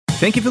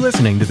Thank you for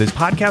listening to this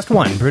Podcast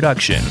One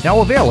production. Now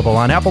available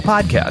on Apple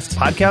Podcasts,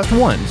 Podcast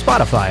One,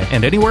 Spotify,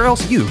 and anywhere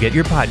else you get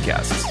your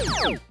podcasts.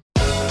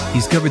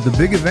 He's covered the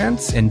big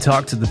events and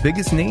talked to the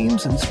biggest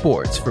names in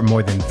sports for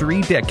more than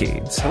 3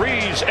 decades.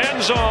 Breeze,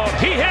 end zone,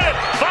 he hit it!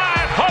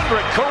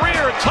 500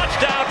 career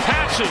touchdown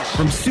passes!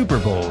 From Super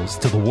Bowls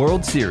to the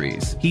World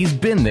Series, he's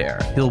been there,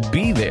 he'll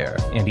be there,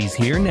 and he's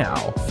here now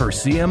for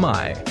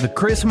CMI, the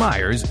Chris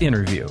Myers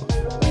Interview.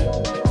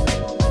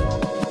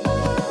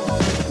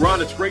 Ron,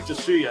 it's great to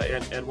see you,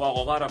 and while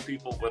a lot of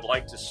people would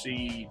like to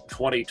see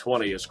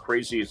 2020, as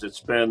crazy as it's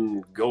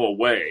been, go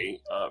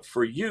away,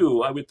 for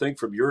you, I would think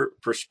from your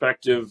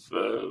perspective,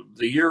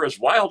 the year, as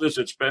wild as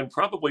it's been,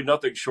 probably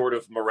nothing short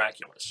of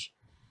miraculous.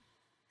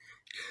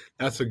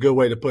 That's a good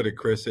way to put it,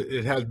 Chris.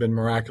 It has been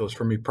miraculous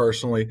for me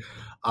personally,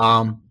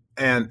 and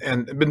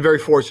been very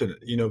fortunate,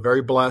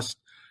 very blessed.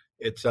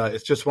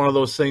 It's just one of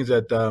those things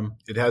that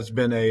it has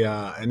been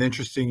an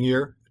interesting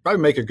year. Probably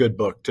make a good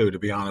book, too, to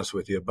be honest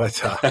with you.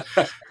 But a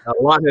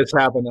lot has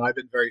happened, and I've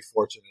been very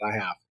fortunate. I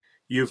have.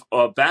 You've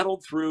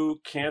battled through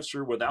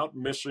cancer without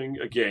missing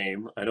a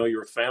game. I know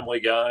you're a family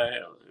guy,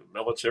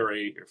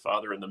 military, your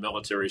father in the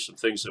military, some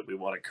things that we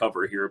want to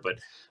cover here. But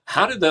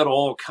how did that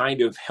all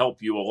kind of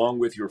help you, along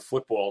with your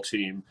football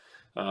team,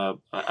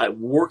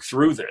 work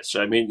through this?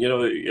 I mean,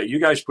 you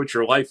guys put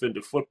your life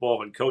into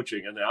football and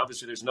coaching, and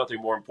obviously there's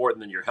nothing more important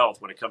than your health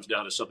when it comes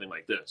down to something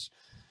like this.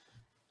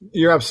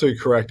 You're absolutely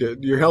correct.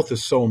 Your health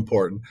is so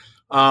important.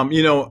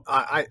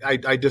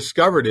 I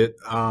discovered it,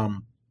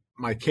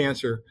 my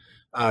cancer,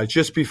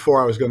 just before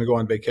I was going to go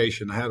on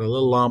vacation. I had a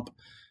little lump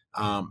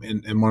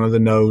in one of the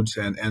nodes,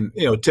 and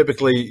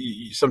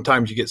typically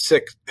sometimes you get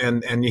sick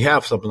and you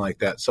have something like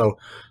that. So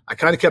I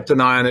kind of kept an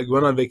eye on it,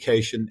 went on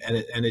vacation,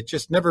 and it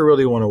just never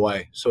really went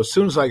away. So as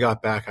soon as I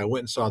got back, I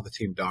went and saw the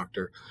team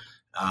doctor.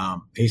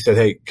 He said,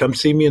 "Hey, come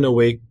see me in a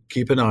week.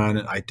 Keep an eye on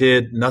it." I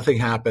did. Nothing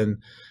happened.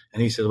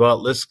 And he said, "Well,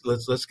 let's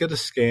get a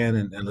scan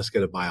and let's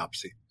get a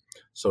biopsy."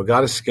 So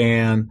got a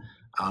scan.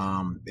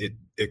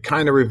 It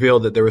kind of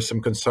revealed that there was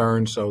some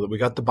concern, so that we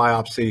got the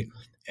biopsy,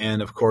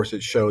 and of course,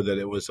 it showed that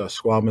it was a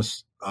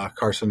squamous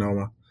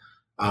carcinoma.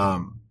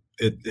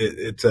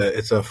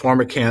 It's a form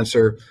of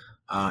cancer.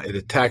 It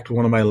attacked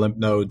one of my lymph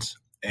nodes,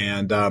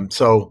 and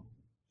so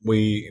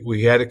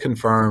we had it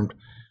confirmed,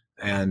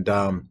 and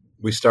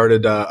we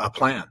started a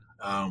plan.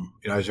 I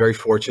was very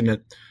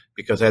fortunate,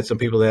 because I had some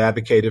people that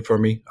advocated for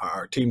me.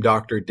 Our team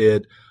doctor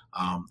did.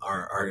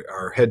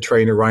 Our head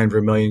trainer, Ryan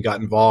Vermillion, got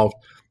involved,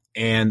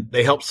 and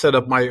they helped set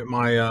up my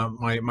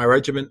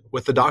regimen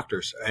with the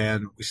doctors.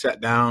 And we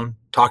sat down,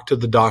 talked to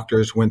the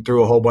doctors, went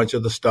through a whole bunch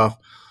of the stuff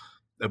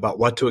about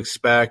what to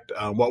expect,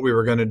 what we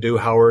were going to do,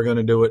 how we were going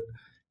to do it.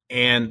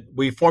 And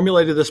we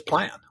formulated this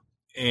plan.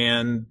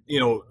 And,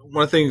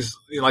 one of the things,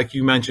 like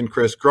you mentioned,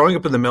 Chris, growing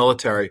up in the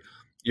military,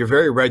 you're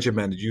very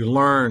regimented. You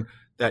learn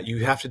that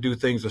you have to do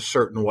things a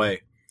certain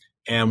way.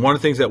 And one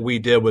of the things that we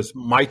did was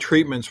my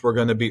treatments were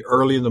going to be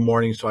early in the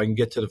morning so I can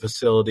get to the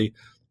facility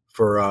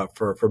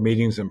for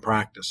meetings and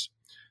practice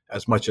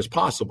as much as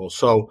possible.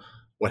 So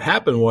what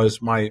happened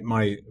was my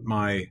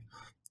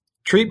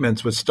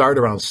treatments would start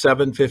around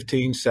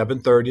 7:15,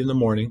 7:30 in the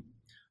morning.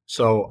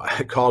 So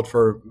I called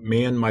for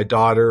me and my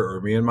daughter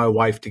or me and my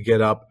wife to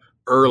get up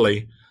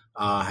early,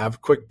 have a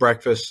quick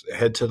breakfast,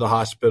 head to the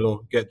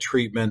hospital, get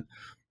treatment,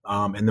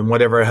 and then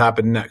whatever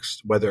happened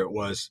next, whether it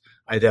was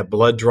I'd have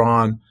blood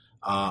drawn,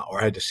 or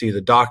I had to see the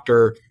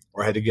doctor,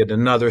 or I had to get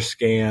another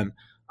scan.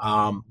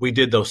 We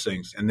did those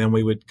things. And then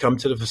we would come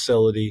to the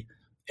facility,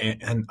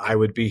 and I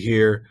would be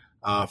here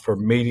for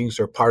meetings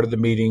or part of the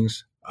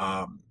meetings,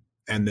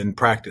 and then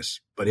practice.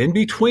 But in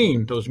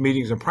between those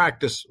meetings and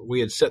practice,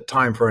 we had set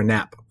time for a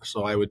nap.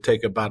 So I would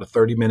take about a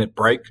 30-minute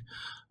break,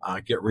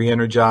 get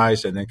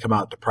re-energized, and then come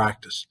out to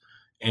practice.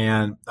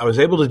 And I was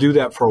able to do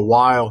that for a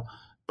while.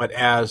 But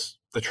as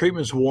the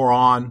treatments wore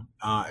on,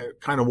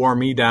 it kind of wore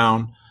me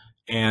down.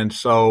 And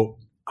so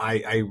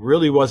I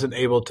really wasn't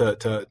able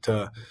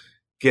to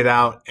get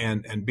out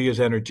and be as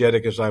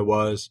energetic as I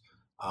was.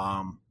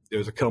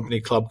 There's a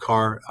company, Club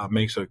Car,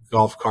 makes a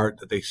golf cart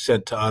that they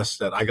sent to us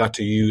that I got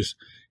to use.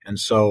 And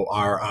so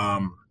our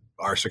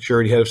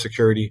head of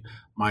security,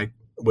 Mike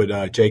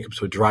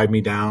Jacobs, would drive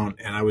me down,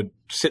 and I would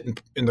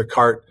sit in the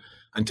cart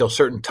until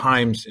certain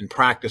times in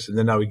practice, and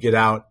then I would get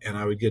out and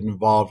I would get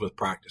involved with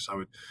practice. I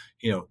would,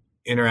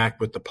 interact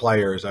with the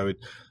players. I would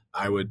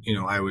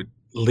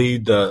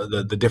lead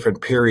the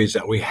different periods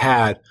that we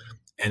had,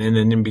 and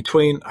then in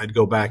between I'd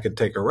go back and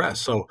take a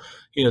rest. So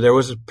there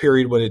was a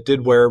period when it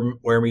did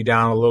wear me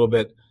down a little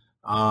bit,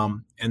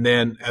 and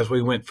then as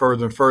we went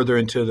further and further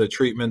into the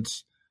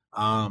treatments,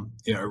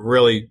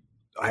 really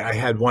I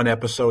had one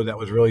episode that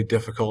was really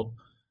difficult,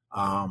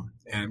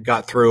 and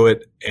got through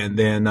it, and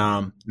then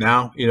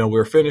now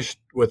we're finished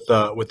with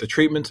the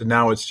treatments, and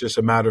now it's just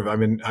a matter of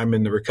I'm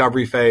in the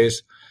recovery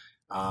phase.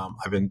 I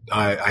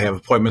have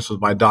appointments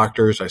with my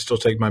doctors. I still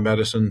take my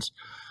medicines.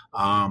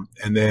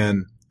 And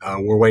then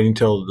we're waiting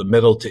till the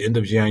middle to end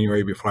of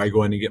January before I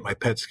go in and get my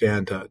PET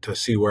scan to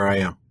see where I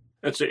am.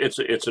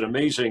 It's an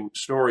amazing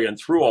story, and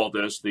through all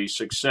this, the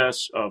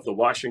success of the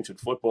Washington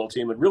football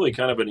team, and really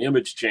kind of an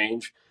image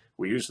change.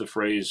 We use the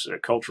phrase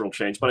cultural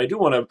change, but I do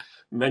want to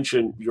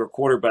mention your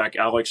quarterback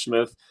Alex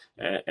Smith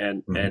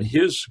and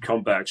his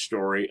comeback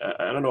story.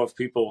 I don't know if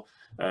people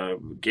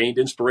gained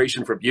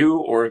inspiration from you,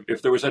 or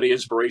if there was any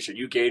inspiration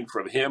you gained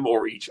from him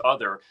or each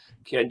other.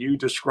 Can you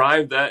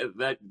describe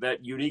that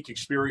unique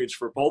experience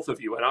for both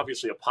of you, and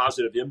obviously a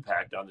positive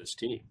impact on this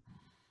team?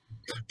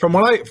 From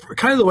what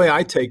kind of the way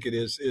I take it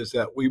is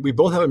that we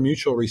both have a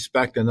mutual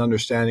respect and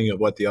understanding of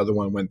what the other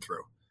one went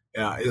through.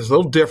 It's a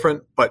little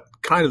different, but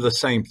kind of the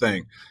same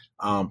thing.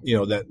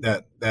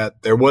 That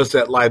there was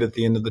that light at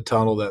the end of the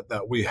tunnel,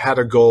 that we had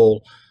a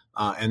goal,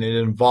 and it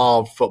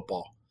involved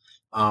football.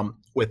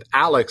 With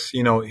Alex,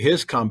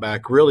 his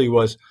comeback really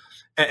was,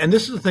 and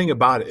this is the thing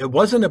about it. It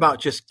wasn't about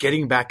just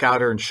getting back out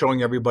there and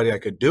showing everybody I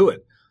could do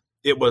it.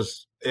 It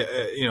was,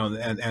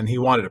 and he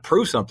wanted to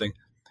prove something.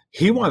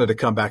 He wanted to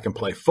come back and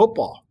play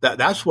football.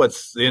 That's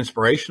what's the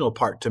inspirational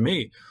part to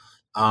me,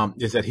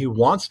 is that he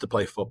wants to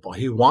play football.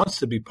 He wants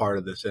to be part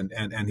of this,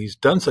 and he's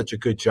done such a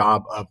good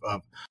job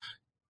of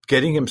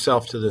getting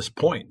himself to this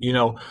point.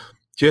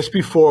 Just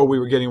before we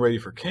were getting ready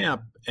for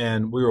camp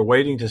and we were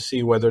waiting to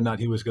see whether or not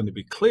he was going to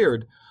be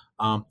cleared,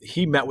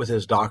 he met with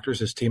his doctors,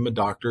 his team of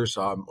doctors,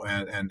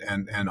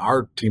 and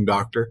our team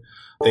doctor.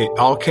 They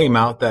all came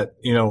out that,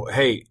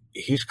 hey,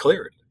 he's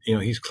cleared.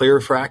 He's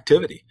cleared for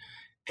activity.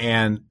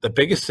 And the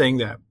biggest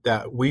thing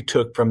that we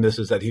took from this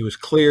is that he was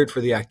cleared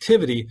for the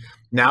activity.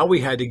 Now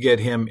we had to get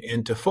him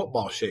into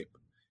football shape.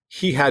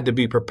 He had to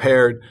be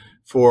prepared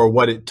for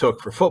what it took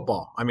for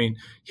football. I mean,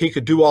 he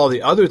could do all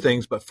the other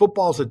things, but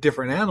football's a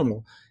different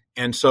animal.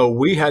 And so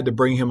we had to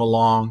bring him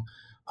along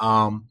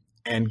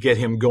and get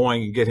him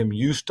going and get him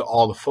used to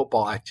all the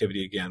football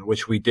activity again,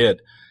 which we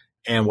did.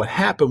 And what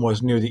happened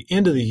was near the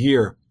end of the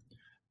year,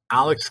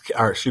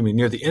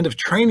 near the end of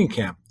training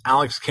camp,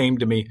 Alex came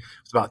to me. It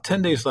was about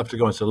 10 days left to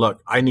go and said,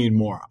 look, I need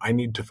more. I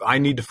need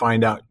to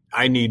find out.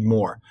 I need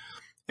more.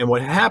 And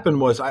what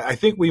happened was I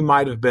think we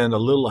might have been a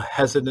little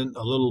hesitant,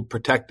 a little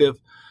protective.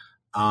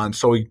 And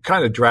so we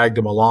kind of dragged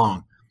him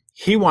along.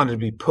 He wanted to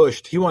be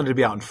pushed. He wanted to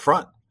be out in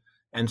front.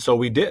 And so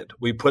we did.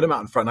 We put him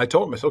out in front. And I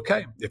told him, it's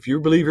okay. If you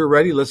believe you're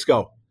ready, let's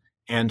go.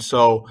 And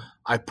so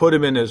I put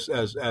him in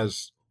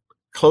as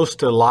close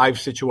to live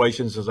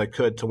situations as I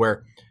could, to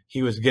where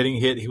he was getting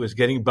hit, he was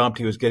getting bumped,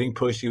 he was getting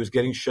pushed, he was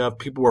getting shoved.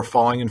 People were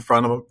falling in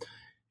front of him,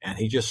 and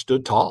he just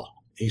stood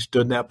tall. He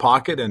stood in that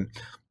pocket and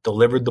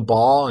delivered the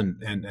ball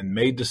and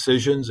made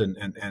decisions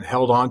and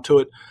held on to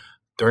it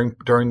during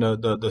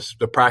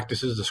the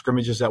practices, the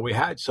scrimmages that we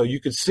had. So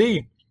you could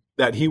see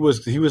that he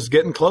was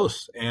getting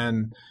close,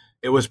 and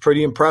it was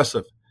pretty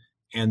impressive.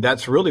 And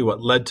that's really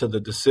what led to the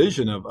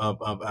decision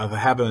of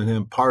having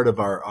him part of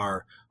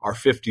our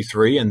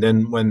 53. And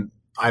then when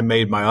I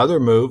made my other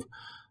move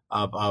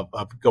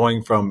of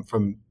going from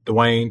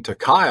Dwayne to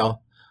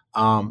Kyle,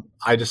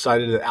 I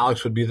decided that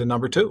Alex would be the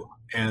number 2.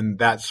 And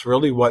that's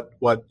really what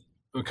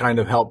kind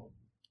of helped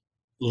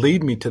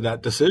lead me to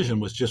that decision,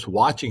 was just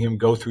watching him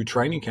go through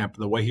training camp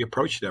and the way he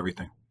approached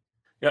everything.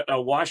 Yeah,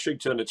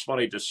 Washington, it's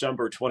funny,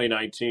 December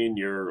 2019,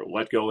 you're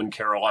let go in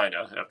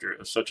Carolina after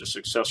such a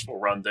successful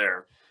run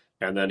there.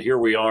 And then here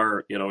we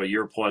are, a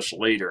year plus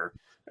later,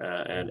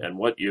 and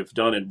what you've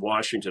done in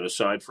Washington,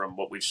 aside from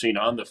what we've seen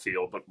on the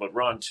field, but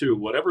Ron, too,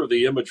 whatever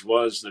the image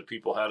was that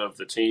people had of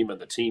the team and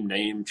the team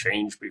name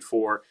changed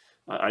before,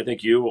 I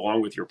think you,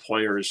 along with your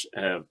players,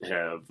 have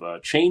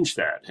changed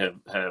that.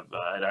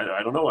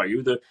 I don't know.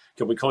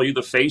 Can we call you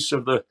the face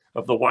of the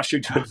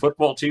Washington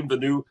football team, the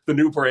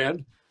new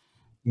brand?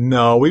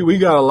 No, we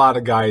got a lot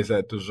of guys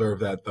that deserve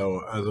that,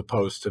 though, as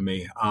opposed to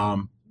me.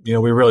 We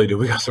really do.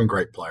 We got some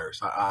great players.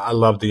 I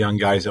love the young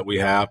guys that we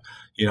have.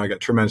 I got a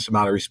tremendous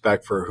amount of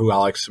respect for who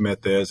Alex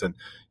Smith is. And,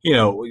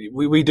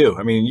 we do.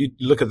 I mean, you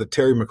look at the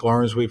Terry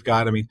McLaurins we've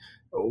got. I mean,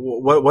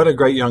 what a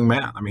great young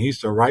man. I mean,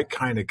 he's the right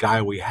kind of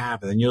guy we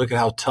have. And then you look at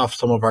how tough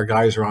some of our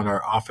guys are on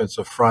our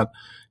offensive front,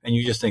 and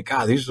you just think,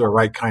 God, these are the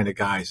right kind of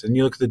guys. And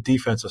you look at the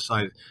defensive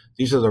side,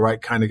 these are the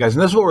right kind of guys.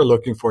 And that's what we're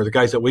looking for, the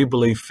guys that we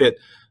believe fit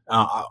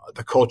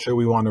the culture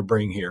we want to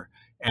bring here.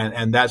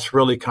 And that's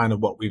really kind of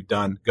what we've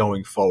done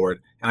going forward.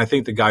 And I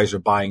think the guys are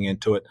buying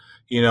into it.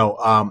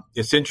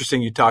 It's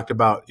interesting. You talked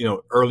about,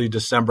 early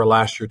December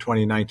last year,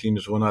 2019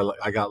 is when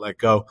I got let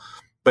go.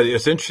 But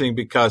it's interesting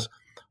because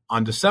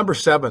on December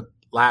 7th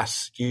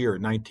last year,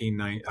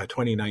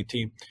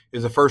 2019,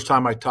 is the first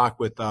time I talked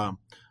with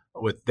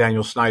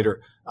Daniel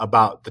Snyder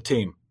about the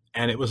team.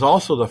 And it was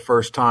also the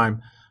first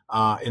time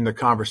in the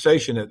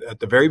conversation, at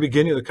the very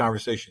beginning of the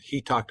conversation,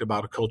 he talked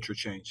about a culture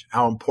change,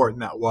 how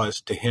important that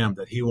was to him,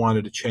 that he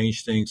wanted to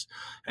change things,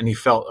 and he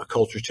felt a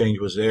culture change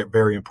was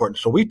very important.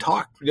 So we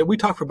talked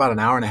for about an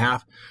hour and a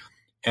half,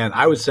 and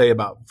I would say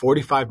about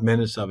 45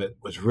 minutes of it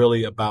was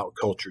really about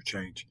culture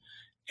change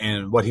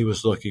and what he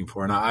was looking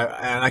for. And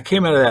I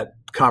came out of that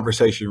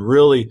conversation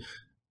really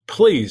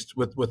pleased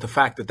with the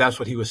fact that that's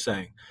what he was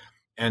saying.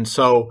 And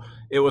so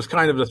it was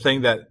kind of the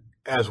thing that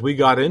as we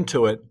got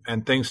into it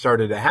and things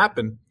started to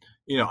happen,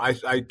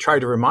 I try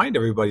to remind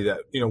everybody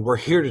that, we're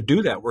here to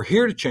do that. We're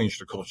here to change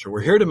the culture.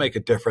 We're here to make a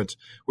difference.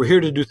 We're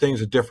here to do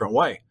things a different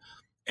way.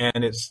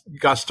 And it's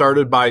got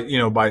started by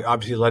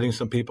obviously letting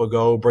some people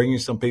go, bringing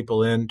some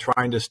people in,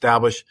 trying to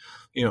establish,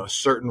 a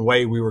certain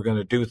way we were going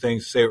to do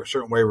things, say a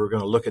certain way we were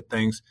going to look at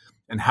things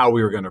and how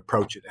we were going to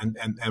approach it.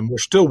 And we're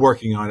still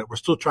working on it. We're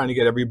still trying to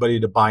get everybody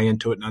to buy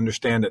into it and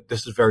understand that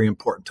this is very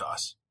important to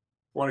us.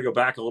 I want to go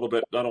back a little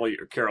bit, not only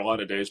your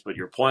Carolina days, but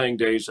your playing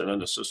days and then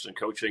assistant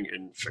coaching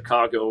in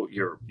Chicago,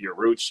 your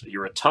roots.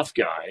 You're a tough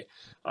guy.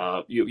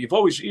 You've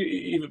always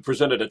even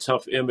presented a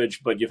tough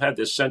image, but you've had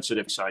this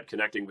sensitive side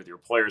connecting with your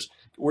players.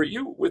 Were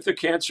you with the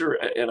cancer,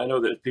 and I know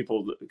that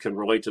people can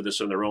relate to this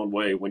in their own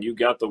way, when you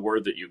got the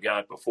word that you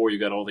got before you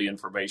got all the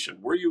information,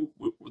 were you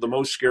the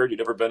most scared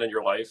you'd ever been in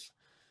your life?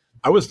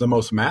 I was the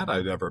most mad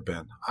I'd ever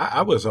been.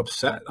 I was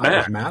upset. I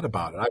was mad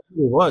about it. I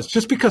really was.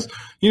 Just because,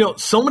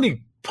 so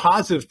many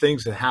positive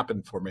things that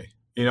happened for me,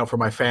 for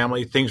my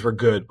family. Things were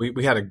good.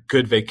 We had a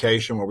good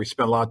vacation where we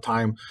spent a lot of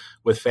time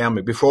with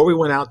family. Before we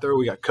went out there,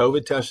 we got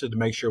COVID tested to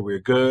make sure we were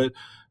good.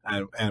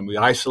 And we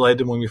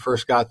isolated when we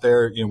first got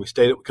there. We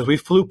stayed because we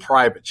flew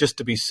private just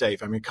to be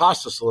safe. I mean, it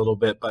cost us a little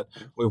bit, but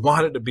we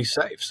wanted to be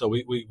safe. So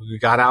we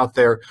got out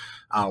there.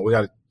 We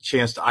got a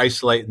chance to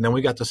isolate, and then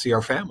we got to see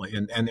our family.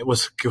 And it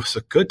was a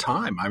good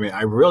time. I mean,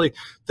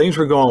 things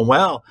were going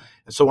well.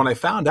 And so when I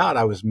found out,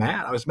 I was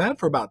mad. I was mad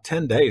for about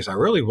 10 days. I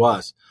really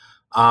was.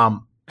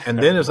 And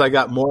then as I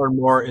got more and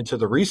more into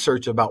the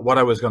research about what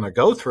I was going to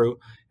go through,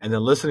 and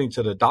then listening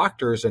to the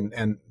doctors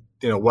and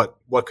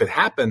what could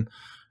happen,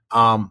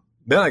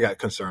 then I got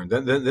concerned.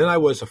 Then I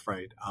was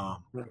afraid.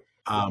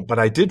 But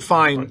I did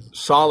find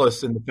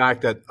solace in the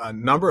fact that a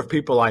number of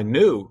people I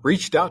knew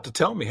reached out to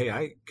tell me, hey,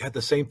 I had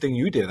the same thing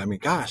you did. I mean,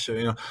 gosh,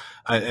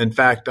 in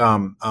fact,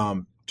 John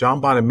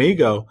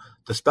Bonamigo,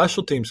 the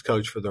special teams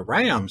coach for the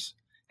Rams,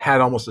 had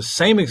almost the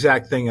same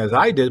exact thing as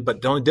I did,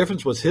 but the only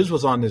difference was his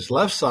was on his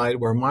left side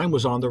where mine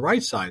was on the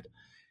right side.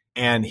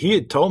 And he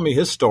had told me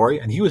his story,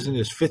 and he was in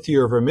his 5th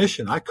year of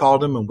remission. I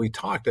called him and we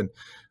talked, and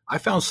I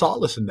found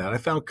solace in that. I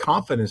found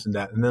confidence in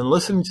that. And then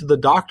listening to the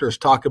doctors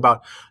talk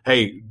about,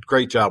 hey,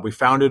 great job. We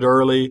found it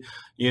early,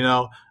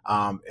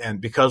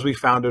 and because we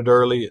found it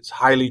early, it's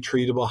highly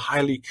treatable,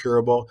 highly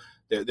curable.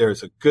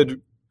 There's a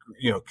good,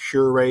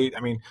 cure rate. I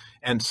mean,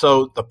 and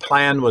so the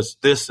plan was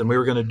this, and we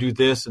were going to do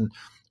this. And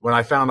when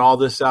I found all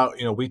this out,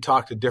 we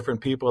talked to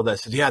different people that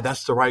said, yeah,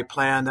 that's the right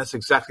plan. That's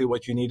exactly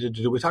what you needed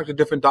to do. We talked to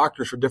different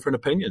doctors for different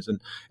opinions,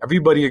 and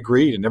everybody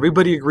agreed. And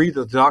everybody agreed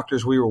that the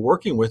doctors we were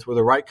working with were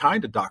the right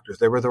kind of doctors.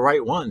 They were the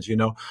right ones,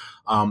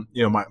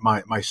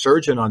 my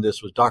surgeon on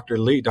this was Dr.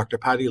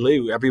 Patty Lee,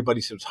 who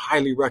everybody said was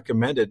highly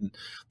recommended. And,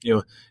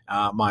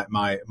 my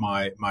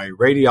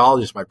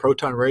radiologist, my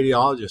proton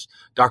radiologist,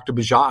 Dr.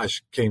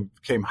 Bajaj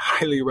came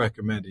highly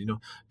recommended.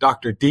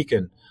 Dr.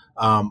 Deacon,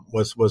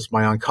 was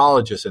my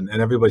oncologist, and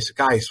everybody said,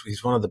 guys,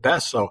 he's one of the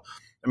best. So,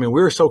 I mean,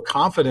 we were so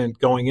confident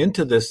going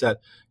into this that,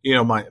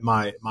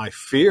 my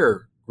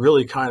fear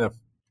really kind of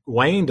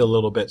waned a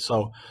little bit.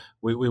 So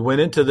we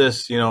went into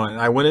this, and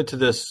I went into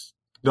this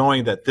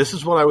knowing that this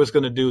is what I was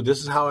going to do.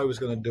 This is how I was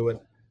going to do it.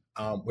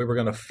 We were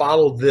going to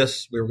follow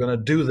this. We were going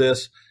to do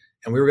this,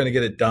 and we were going to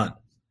get it done.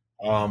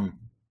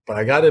 But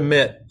I got to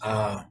admit,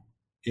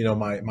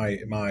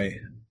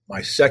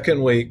 my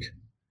second week,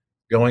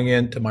 going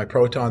into my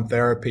proton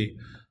therapy,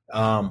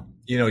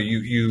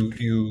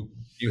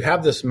 you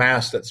have this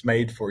mask that's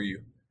made for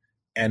you,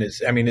 and it's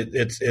a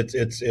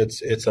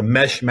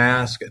mesh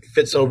mask. It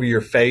fits over your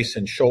face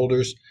and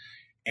shoulders,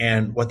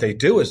 and what they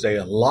do is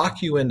they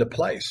lock you into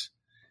place.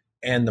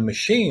 And the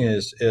machine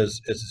is a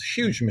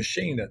huge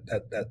machine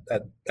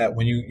that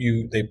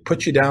when they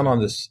put you down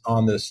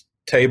on this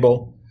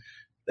table,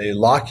 they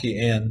lock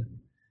you in,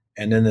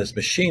 and then this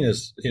machine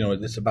is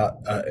it's about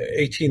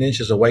 18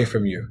 inches away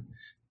from you.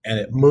 And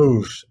it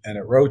moves and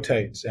it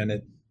rotates and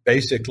it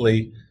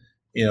basically,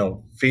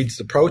 feeds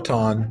the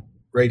proton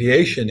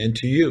radiation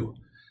into you.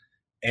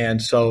 And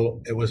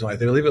so I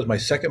believe it was my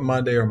second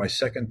Monday or my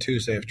second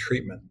Tuesday of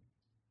treatment.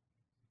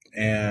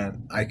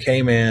 And I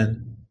came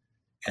in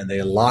and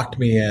they locked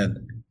me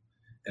in.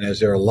 And as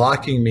they were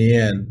locking me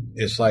in,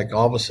 it's like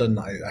all of a sudden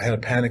I had a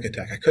panic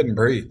attack. I couldn't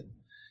breathe.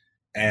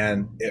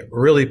 And it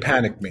really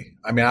panicked me.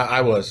 I mean,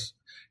 I was.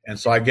 And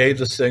so I gave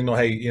the signal,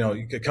 hey,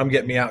 you could come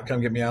get me out.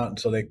 And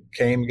so they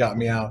came, got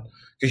me out,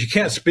 because you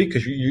can't speak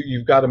because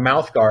you've got a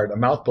mouth guard, a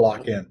mouth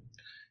block in. And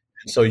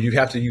so you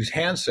have to use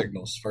hand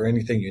signals for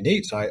anything you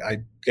need. So I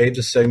gave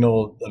the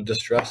signal of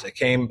distress. They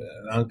came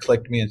and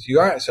unclicked me and said, you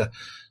all right? So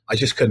I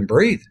just couldn't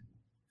breathe.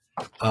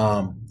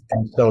 And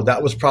so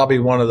that was probably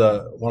one of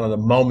the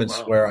moments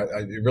where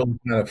it really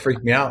kind of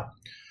freaked me out.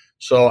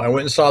 So I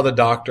went and saw the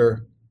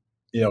doctor,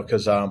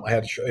 because I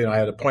had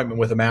an appointment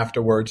with him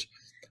afterwards.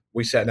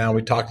 We sat down,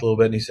 we talked a little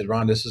bit, and he said,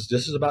 Ron, this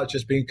is about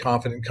just being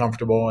confident and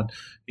comfortable. And,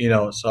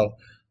 so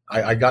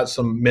I got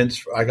some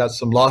mints, I got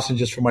some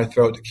lozenges for my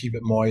throat to keep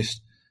it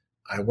moist.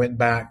 I went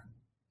back,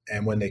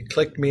 and when they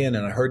clicked me in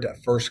and I heard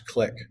that first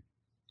click,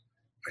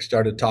 I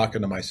started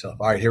talking to myself.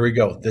 All right, here we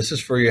go. This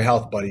is for your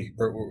health, buddy.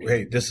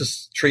 Hey, this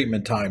is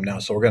treatment time now.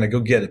 So we're going to go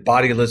get it.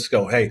 Body, let's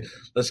go. Hey,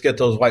 let's get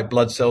those white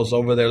blood cells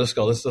over there. Let's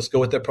go. Let's go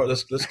with that.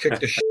 Let's kick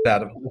the shit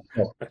out of it. Let's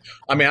go.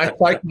 I mean, I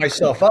psyched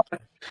myself up,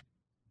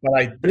 but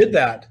I did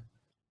that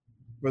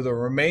for the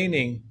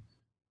remaining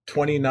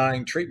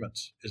 29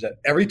 treatments. Is that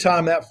every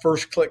time that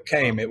first click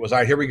came, it was, all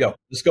right, here we go.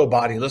 Let's go,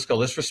 body. Let's go.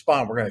 Let's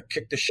respond. We're going to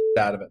kick the shit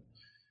out of it.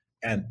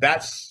 And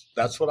that's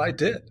what I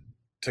did.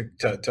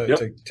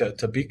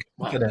 To be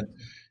confident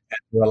and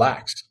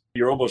relaxed.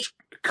 You're almost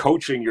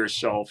coaching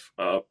yourself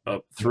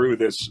through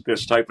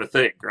this type of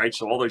thing, right?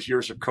 So all those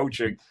years of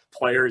coaching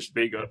players,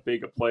 being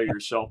a player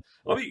yourself.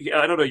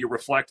 I don't know. You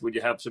reflect when you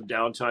have some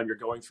downtime. You're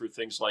going through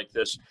things like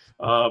this.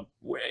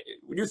 When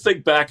you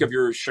think back of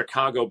your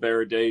Chicago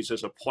Bear days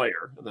as a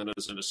player and then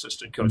as an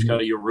assistant coach, kind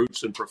of your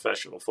roots in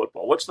professional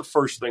football, what's the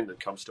first thing that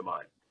comes to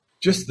mind?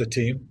 Just the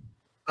team.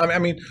 I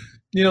mean,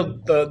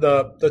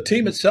 the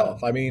team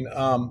itself. I mean,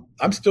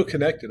 I'm still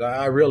connected.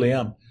 I really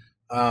am.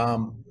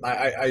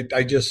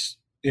 I just,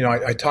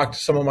 I talk to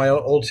some of my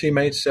old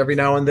teammates every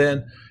now and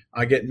then.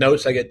 I get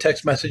notes. I get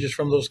text messages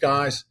from those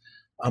guys.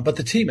 But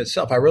the team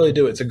itself, I really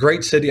do. It's a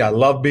great city. I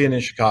love being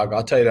in Chicago.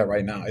 I'll tell you that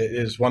right now. It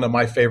is one of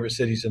my favorite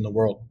cities in the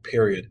world,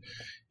 period.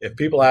 If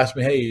people ask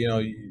me, hey,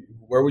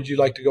 where would you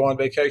like to go on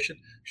vacation?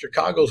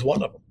 Chicago's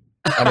one of them.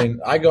 I mean,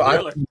 I've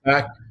gone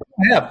back.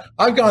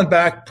 I've gone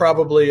back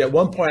probably at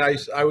one point.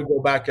 I would go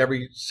back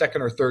every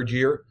second or third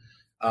year.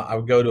 I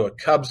would go to a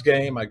Cubs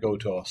game. I go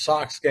to a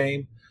Sox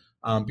game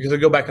because I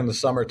go back in the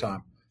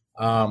summertime.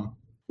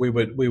 We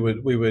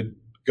would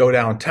go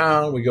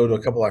downtown. We go to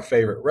a couple of our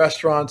favorite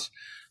restaurants.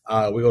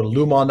 We go to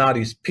Lou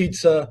Malnati's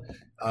Pizza.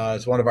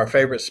 It's one of our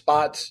favorite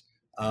spots.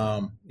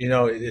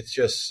 It's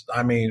just,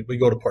 I mean, we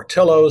go to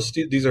Portillo's.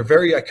 These are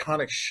very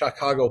iconic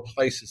Chicago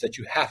places that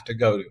you have to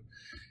go to.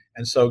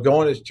 And so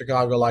going to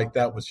Chicago like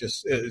that was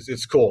just,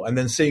 it's cool. And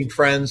then seeing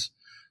friends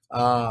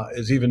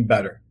is even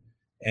better.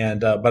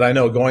 And but I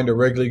know going to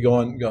Wrigley,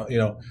 going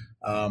to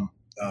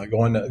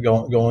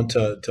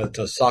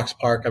Sox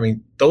Park. I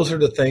mean, those are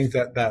the things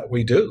that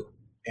we do.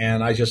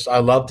 And I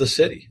love the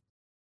city.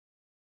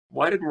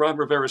 Why didn't Ron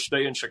Rivera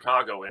stay in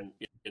Chicago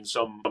in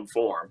some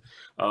form?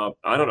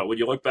 I don't know. When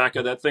you look back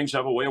at that, things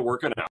have a way of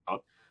working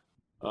out.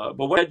 But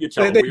what did you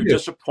tell me? Were you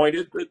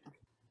disappointed that?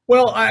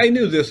 Well, I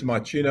knew this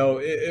much.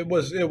 It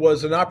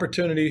was an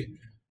opportunity,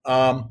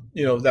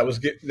 that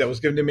was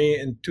given to me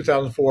in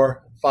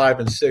 2004, 5,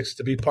 and 6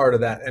 to be part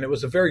of that, and it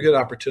was a very good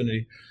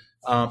opportunity.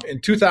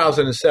 In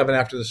 2007,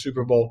 after the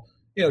Super Bowl,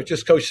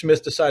 just Coach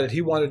Smith decided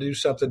he wanted to do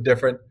something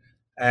different,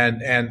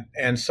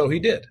 and so he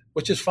did,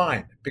 which is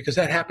fine because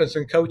that happens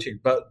in coaching.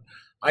 But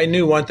I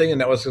knew one thing,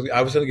 and that was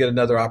I was going to get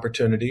another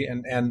opportunity,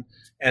 and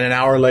an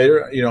hour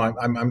later,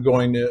 I'm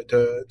going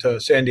to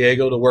San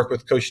Diego to work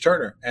with Coach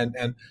Turner, and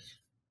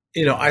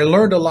I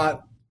learned a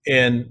lot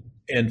in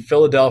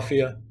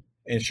Philadelphia,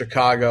 in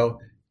Chicago,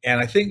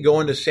 and I think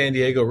going to San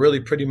Diego really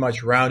pretty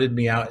much rounded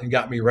me out and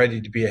got me ready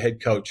to be a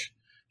head coach.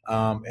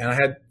 And I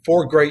had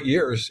 4 great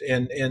years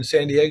in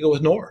San Diego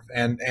with Norv.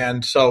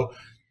 And so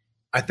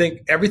I think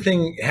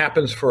everything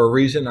happens for a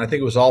reason. I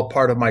think it was all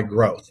part of my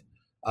growth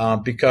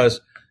because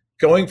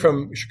going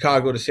from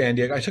Chicago to San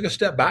Diego, I took a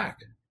step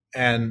back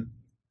and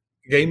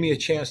gave me a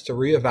chance to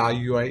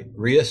reevaluate,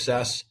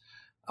 reassess,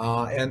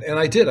 and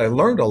I did. I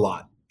learned a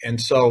lot. And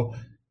so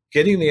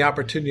getting the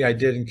opportunity I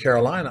did in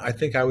Carolina, I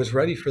think I was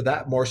ready for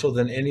that more so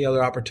than any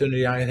other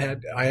opportunity I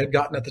had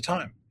gotten at the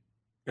time.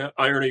 Yeah,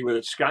 irony with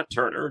it, Scott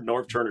Turner,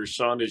 Norv Turner's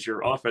son, is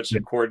your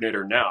offensive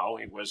coordinator now.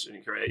 He was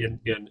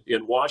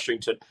in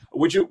Washington.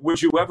 Would you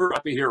ever,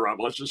 I'll be here, Rob,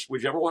 would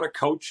you ever want to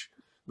coach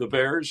the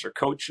Bears or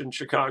coach in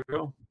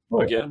Chicago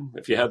again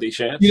if you had the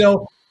chance?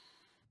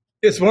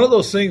 It's one of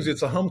those things,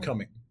 it's a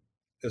homecoming.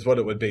 Is what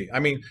it would be. I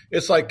mean,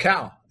 it's like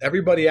Cal.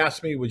 Everybody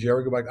asked me, would you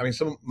ever go back? I mean,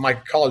 some of my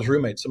college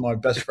roommates, some of my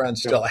best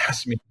friends still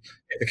ask me,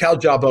 if the Cal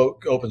job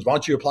opens, why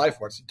don't you apply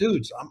for it? I said,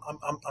 dudes,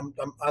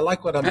 I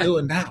like what I'm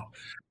doing now,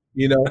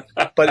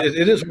 but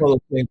it is one of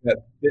those things that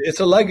it's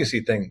a legacy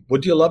thing.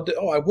 Would you love to?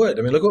 Oh, I would.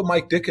 I mean, look what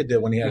Mike Ditka did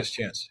when he had his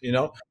chance,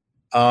 Would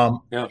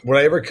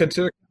I ever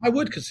consider? I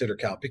would consider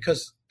Cal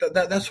because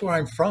that's where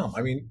I'm from.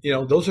 I mean,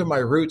 those are my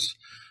roots.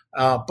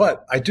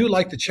 But I do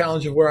like the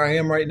challenge of where I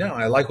am right now.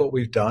 I like what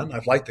we've done.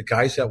 I've liked the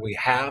guys that we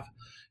have.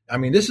 I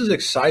mean, this is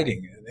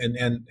exciting.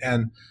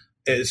 And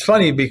it's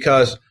funny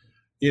because,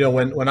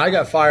 when I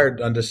got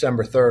fired on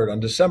December 3rd, on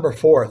December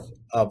 4th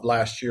of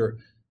last year,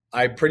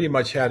 I pretty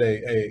much had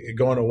a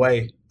going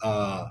away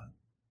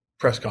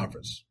press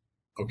conference.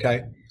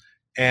 Okay.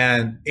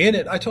 And in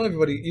it, I told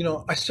everybody,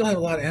 I still have a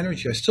lot of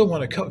energy. I still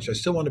want to coach. I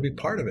still want to be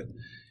part of it.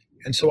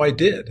 And so I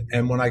did.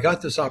 And when I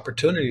got this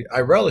opportunity, I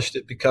relished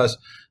it because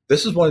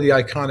this is one of the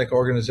iconic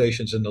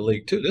organizations in the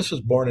league too. This was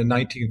born in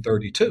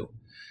 1932.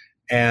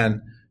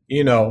 And,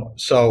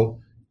 so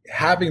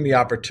having the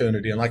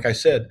opportunity, and like I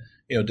said,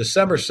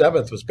 December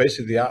 7th was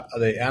basically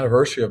the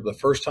anniversary of the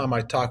first time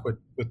I talked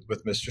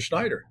with Mr.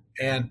 Snyder.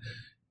 And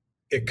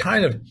it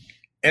kind of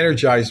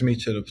energized me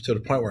to the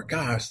point where,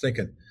 God, I was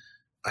thinking,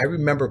 I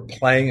remember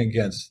playing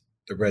against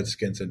the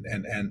Redskins and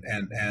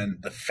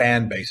the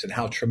fan base and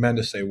how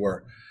tremendous they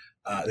were.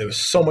 It was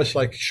so much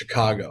like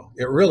Chicago.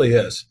 It really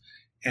is.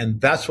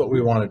 And that's what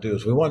we want to do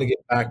is we want to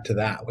get back to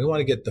that. We want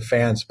to get the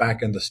fans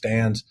back in the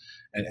stands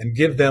and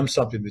give them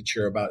something to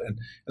cheer about. And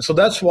so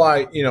that's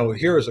why,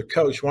 here as a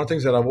coach, one of the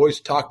things that I've always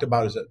talked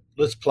about is that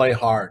let's play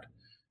hard.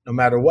 No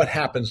matter what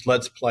happens,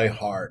 let's play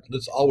hard.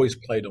 Let's always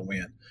play to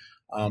win.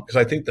 Because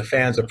I think the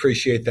fans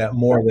appreciate that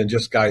more than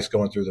just guys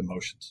going through the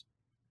motions.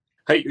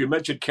 Hey, you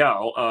mentioned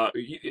Cal.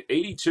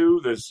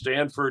 82, the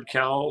Stanford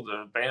Cal,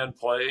 the band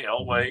play,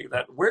 Elway.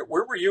 Where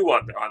were you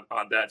on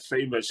that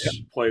famous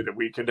play that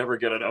we could never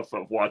get enough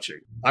of watching?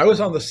 I was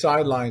on the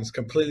sidelines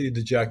completely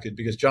dejected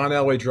because John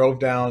Elway drove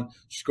down,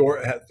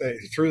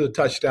 threw the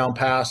touchdown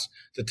pass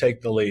to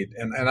take the lead.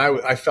 And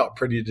I felt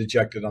pretty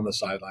dejected on the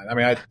sideline. I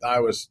mean, I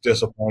was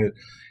disappointed.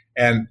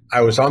 And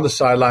I was on the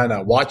sideline.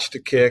 I watched the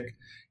kick.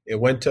 It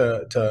went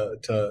to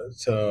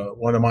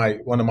one of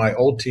my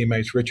old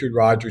teammates, Richard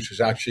Rogers,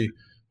 who's actually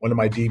one of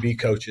my DB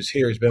coaches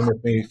here. He's been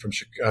with me from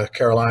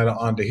Carolina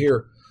on to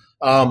here.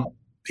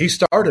 He's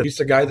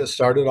the guy that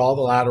started all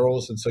the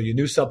laterals, and so you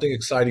knew something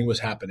exciting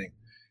was happening,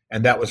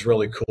 and that was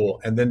really cool.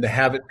 And then to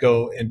have it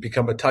go and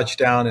become a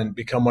touchdown and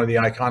become one of the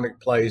iconic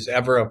plays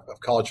ever of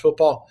college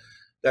football,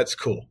 that's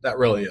cool. That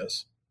really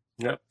is.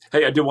 Yeah.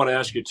 Hey, I did want to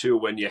ask you too.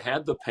 When you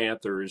had the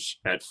Panthers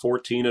at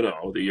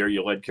 14-0, the year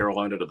you led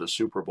Carolina to the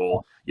Super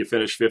Bowl, you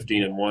finished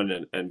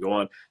 15-1 and go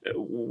on.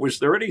 Was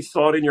there any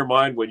thought in your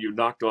mind when you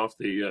knocked off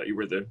you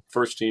were the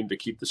first team to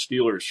keep the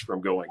Steelers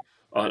from going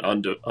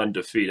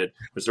undefeated?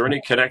 Was there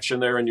any connection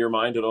there in your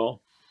mind at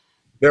all?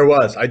 There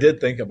was. I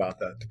did think about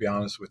that, to be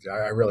honest with you.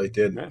 I really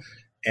did. Yeah.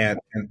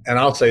 And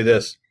I'll say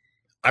this: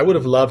 I would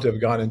have loved to have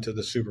gone into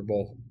the Super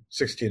Bowl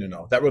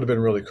 16-0. That would have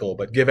been really cool.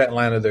 But give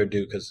Atlanta their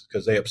due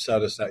because they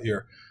upset us that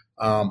year.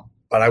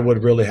 But I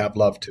would really have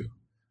loved to.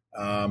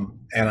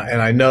 And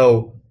I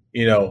know,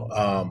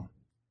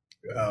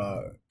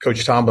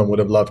 Coach Tomlin would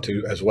have loved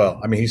to as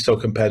well. I mean, he's so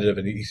competitive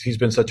and he's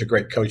been such a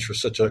great coach for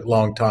such a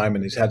long time,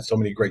 and he's had so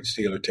many great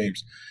Steeler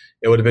teams.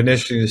 It would have been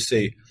interesting to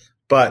see.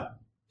 But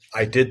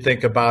I did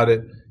think about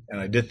it, and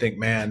I did think,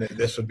 man,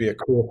 this would be a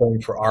cool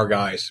thing for our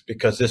guys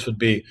because this would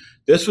be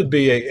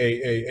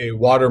a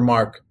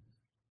watermark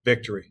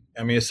victory.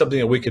 I mean, it's something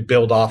that we could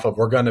build off of.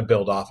 We're going to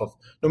build off of.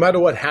 No matter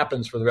what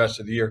happens for the rest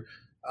of the year,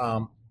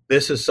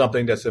 this is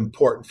something that's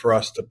important for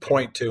us to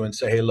point to and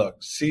say, hey,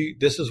 look, see,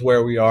 this is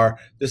where we are.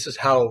 This is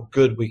how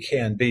good we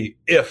can be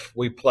if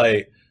we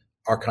play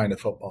our kind of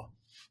football.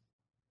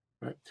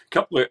 Right. A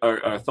couple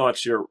of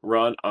thoughts here,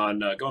 Ron,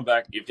 on going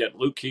back. You've got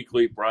Luke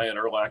Kuechly, Brian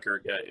Urlacher.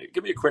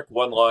 Give me a quick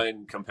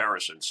one-line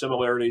comparison.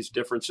 Similarities,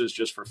 differences,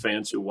 just for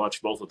fans who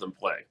watch both of them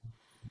play.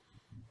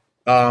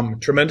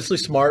 Tremendously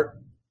smart,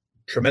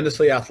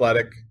 tremendously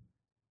athletic,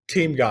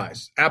 team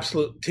guys,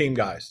 absolute team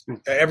guys.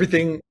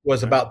 Everything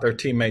was about their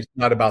teammates,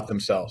 not about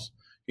themselves.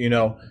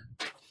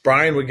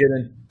 Brian would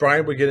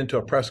get into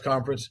a press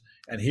conference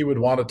and he would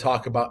want to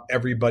talk about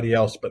everybody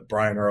else but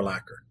Brian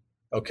Urlacher.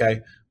 Okay.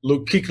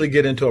 Luke Kuechly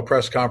get into a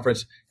press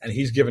conference and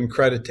he's giving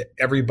credit to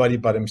everybody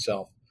but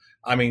himself.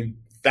 I mean,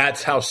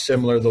 that's how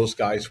similar those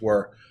guys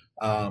were.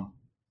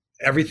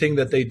 Everything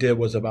that they did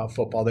was about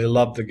football. They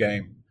loved the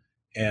game.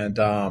 And,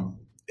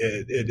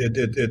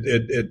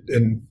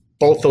 in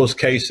both those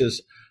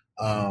cases,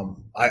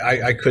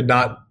 I could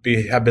not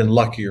have been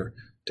luckier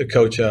to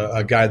coach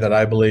a guy that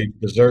I believe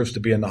deserves to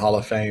be in the Hall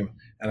of Fame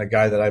and a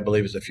guy that I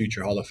believe is a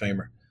future Hall of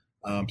Famer.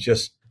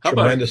 Just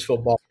tremendous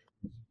football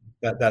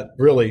that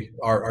really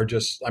are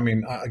just,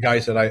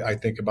 guys that I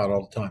think about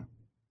all the time.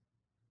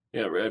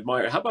 Yeah, I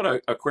admire. How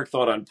about a quick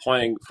thought on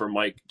playing for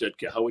Mike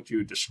Ditka? How would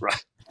you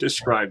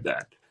describe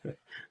that?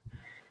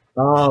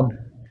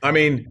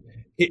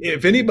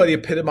 If anybody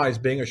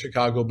epitomized being a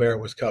Chicago Bear,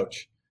 it was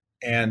Coach.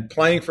 And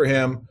playing for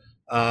him,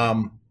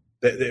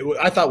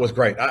 I thought was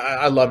great.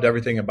 I loved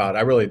everything about it.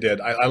 I really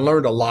did. I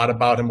learned a lot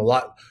about him,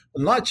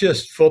 not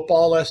just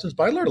football lessons,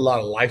 but I learned a lot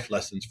of life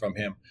lessons from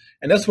him.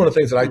 And that's one of the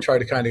things that I try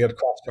to kind of get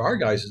across to our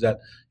guys is that,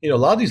 a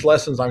lot of these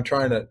lessons I'm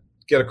trying to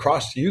get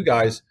across to you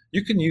guys,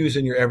 you can use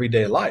in your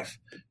everyday life.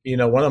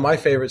 One of my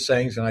favorite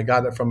sayings, and I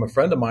got it from a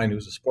friend of mine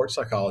who's a sports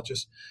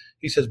psychologist,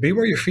 he says, be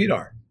where your feet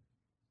are,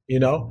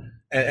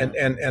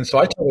 And so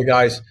I tell the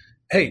guys,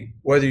 hey,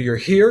 whether you're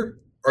here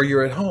or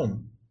you're at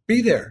home,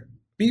 be there.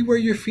 Be where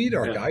your feet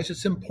are, guys.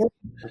 It's important.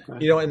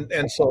 Okay.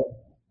 And so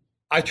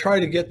I try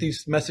to get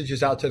these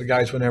messages out to the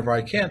guys whenever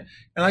I can.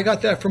 And I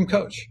got that from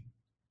Coach.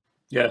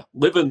 Yeah,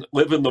 live in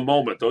the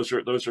moment. Those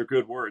are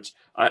good words.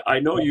 I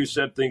know you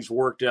said things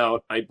worked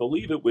out. I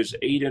believe it was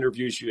 8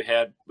 interviews you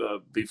had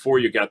before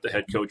you got the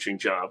head coaching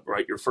job,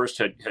 right? Your first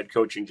head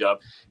coaching job,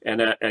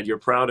 and you're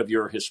proud of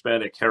your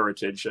Hispanic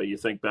heritage. You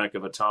think back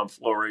of a Tom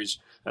Flores.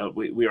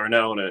 We are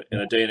now in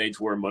a day and age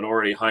where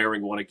minority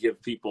hiring want to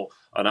give people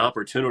an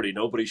opportunity.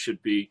 Nobody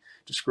should be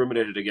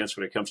discriminated against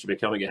when it comes to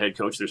becoming a head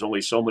coach. There's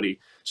only so many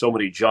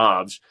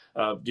jobs.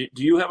 Do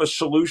you have a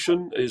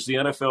solution? Is the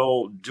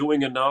NFL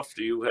doing enough?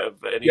 Do you have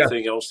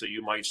anything else that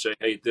you might say,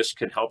 hey, this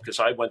can help? Because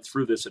I went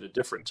through this at a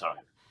different time.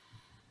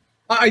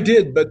 I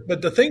did, but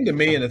the thing to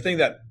me, and the thing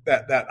that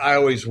I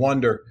always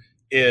wonder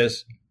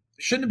is,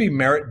 shouldn't it be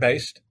merit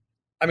based?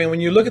 I mean,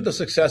 when you look at the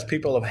success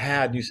people have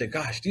had, and you say,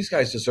 "Gosh, these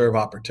guys deserve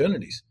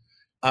opportunities."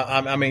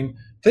 I mean,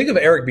 think of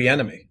Eric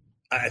Bieniemy.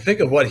 I think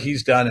of what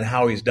he's done and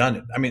how he's done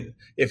it. I mean,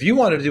 if you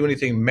wanted to do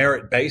anything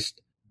merit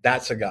based,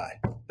 that's a guy.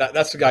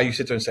 That's the guy you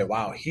sit there and say,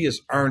 "Wow, he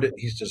has earned it.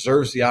 He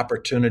deserves the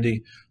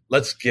opportunity.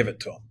 Let's give it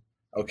to him."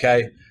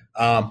 Okay,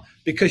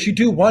 because you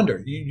do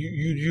wonder.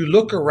 You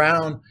look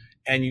around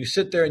and you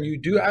sit there and you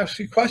do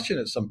actually question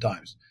it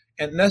sometimes,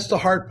 and that's the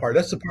hard part.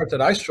 That's the part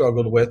that I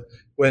struggled with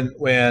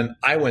when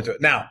I went through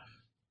it. Now,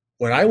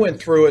 when I went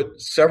through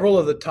it, several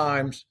of the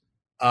times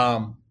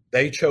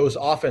they chose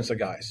offensive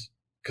guys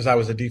because I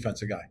was a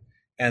defensive guy.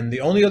 And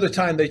the only other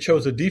time they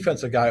chose a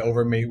defensive guy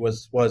over me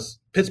was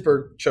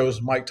Pittsburgh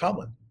chose Mike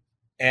Tomlin.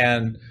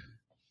 And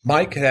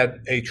Mike had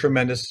a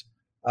tremendous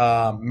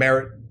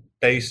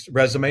merit-based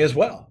resume as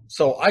well.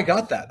 So I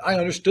got that. I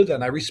understood that,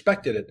 and I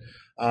respected it.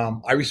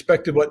 I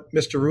respected what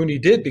Mr. Rooney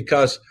did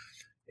because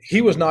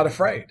he was not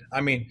afraid.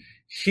 I mean,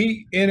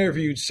 he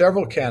interviewed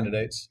several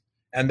candidates,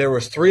 and there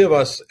was 3 of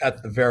us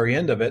at the very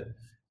end of it,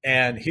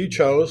 and he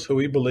chose who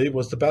he believed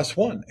was the best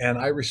one. And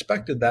I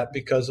respected that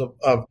because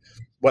of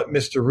what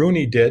Mr.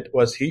 Rooney did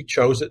was he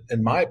chose it,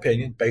 in my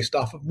opinion, based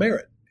off of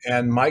merit.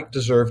 And Mike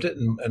deserved it,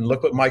 and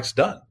look what Mike's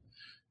done.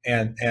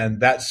 And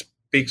that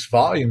speaks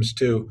volumes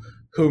to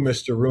who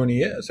Mr.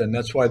 Rooney is, and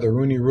that's why the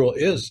Rooney Rule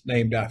is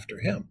named after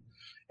him.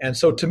 And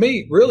so to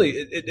me, really,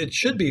 it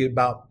should be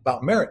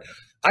about merit.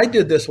 I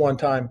did this one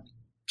time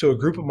to a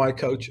group of my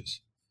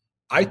coaches.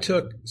 I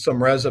took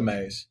some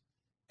resumes,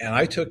 and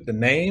I took the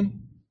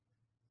name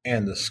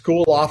and the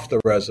school off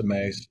the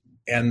resumes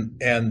and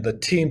the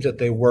teams that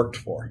they worked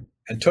for,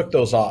 and took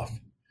those off.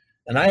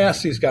 And I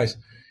asked these guys,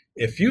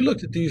 if you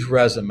looked at these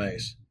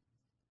resumes,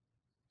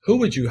 who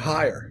would you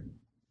hire?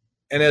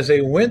 And as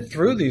they went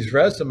through these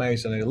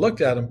resumes and they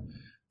looked at them,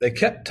 they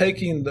kept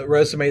taking the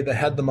resume that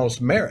had the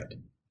most merit.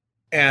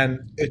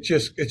 And it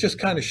just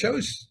kind of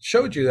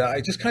showed you that I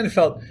just kind of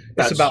felt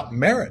it's about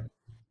merit.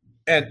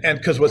 And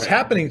because what's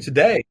happening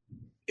today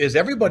is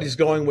everybody's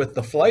going with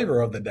the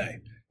flavor of the day.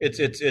 It's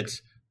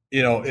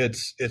you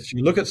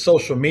look at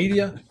social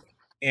media,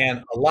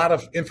 and a lot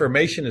of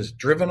information is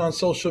driven on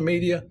social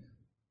media,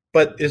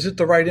 but is it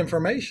the right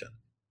information?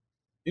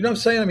 You know what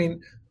I'm saying? I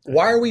mean,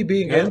 why are we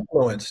being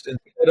influenced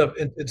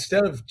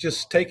instead of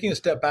just taking a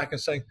step back and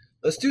saying,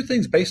 let's do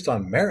things based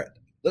on merit.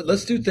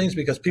 Let's do things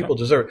because people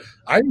deserve it.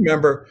 I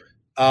remember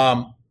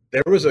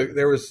there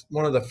was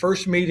one of the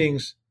first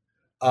meetings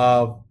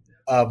of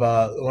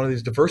one of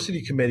these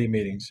diversity committee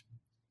meetings,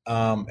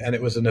 and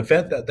it was an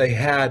event that they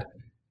had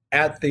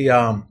at the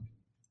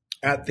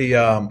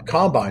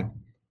combine.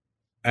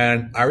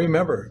 And I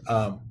remember,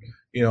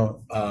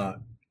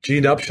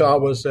 Gene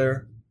Upshaw was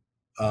there,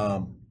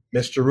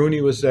 Mr.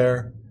 Rooney was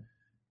there,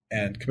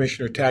 and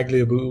Commissioner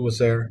Tagliabue was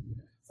there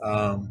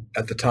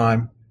at the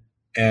time,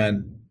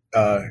 and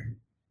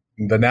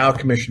the now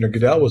Commissioner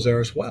Goodell was there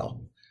as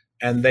well.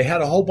 And they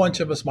had a whole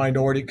bunch of us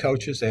minority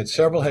coaches. They had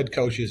several head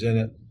coaches in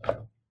it.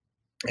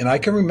 And I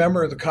can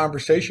remember the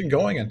conversation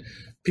going, and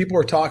people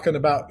were talking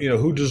about,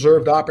 who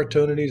deserved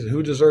opportunities and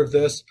who deserved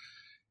this.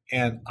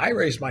 And I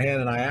raised my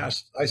hand and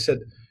I said,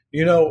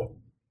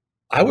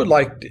 I would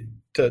like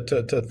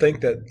to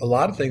think that a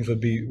lot of things would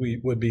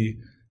be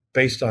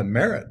based on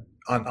merit,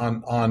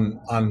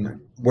 on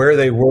where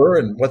they were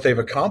and what they've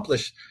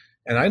accomplished.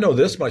 And I know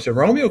this much. And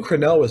Romeo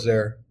Crennel was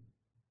there,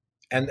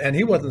 and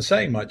he wasn't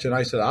saying much. And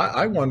I said,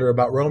 I wonder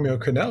about Romeo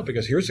Crennel,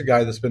 because here's a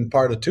guy that's been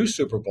part of 2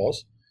 Super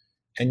Bowls,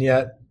 and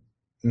yet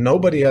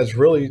nobody has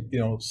really,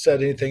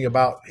 said anything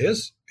about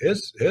his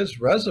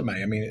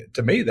resume. I mean,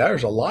 to me,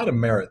 there's a lot of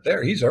merit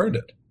there. He's earned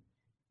it.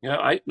 Yeah,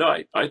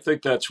 I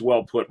think that's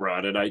well put,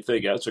 Ron, and I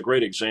think that's a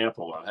great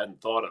example. I hadn't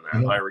thought of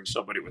that, hiring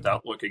somebody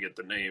without looking at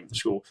the name, the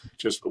school,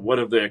 just what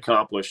have they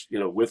accomplished,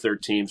 with their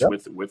teams,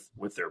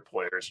 with their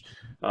players.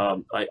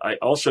 I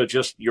also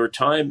just your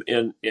time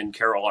in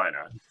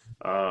Carolina,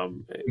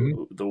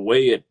 the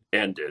way it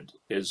ended,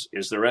 is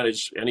there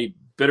any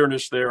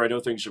bitterness there? I know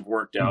things have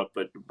worked out,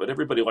 but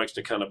everybody likes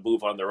to kind of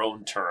move on their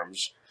own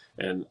terms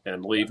and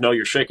leave. No,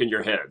 you're shaking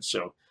your head,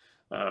 so.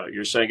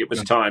 You're saying it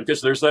was time,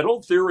 because there's that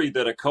old theory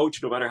that a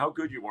coach, no matter how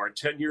good you are,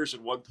 10 years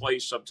in one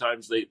place,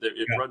 sometimes they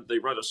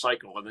run a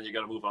cycle, and then you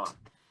got to move on.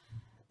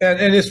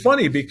 And it's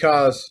funny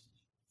because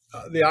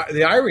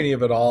the irony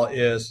of it all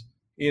is,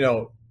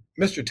 Mr.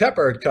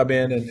 Tepper had come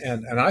in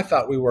and I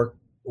thought we worked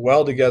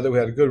well together. We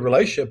had a good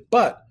relationship,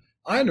 but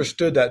I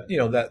understood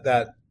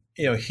that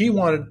he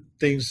wanted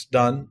things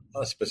done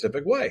a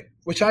specific way,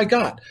 which I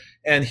got,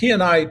 and he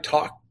and I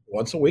talked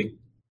once a week.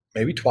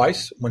 Maybe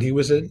twice when he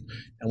was in,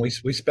 and we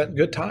spent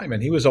good time,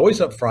 and he was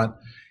always up front.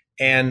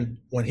 And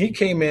when he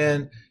came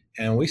in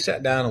and we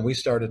sat down and we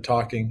started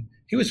talking,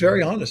 he was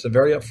very honest and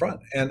very upfront.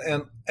 And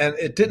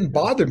it didn't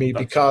bother me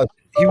because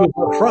he was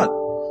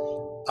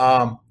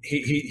upfront.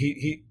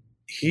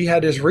 He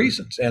had his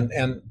reasons.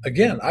 And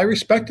again, I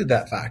respected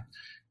that fact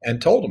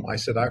and told him, I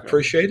said, I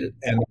appreciate it.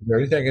 And is there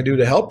anything I can do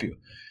to help you?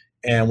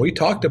 and we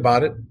talked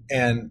about it,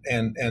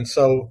 and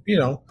so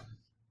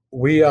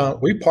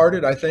we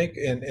parted, I think,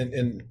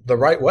 in the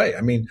right way.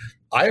 I mean,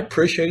 I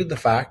appreciated the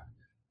fact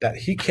that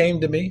he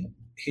came to me,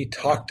 he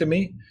talked to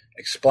me,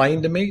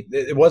 explained to me.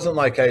 It wasn't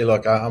like, hey,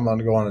 look, I'm going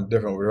to go in a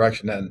different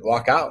direction and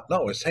walk out.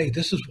 No, it's, hey,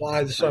 this is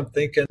why, this is what I'm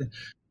thinking,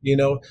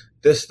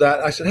 this, that.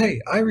 I said, hey,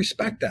 I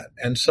respect that.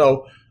 And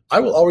so I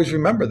will always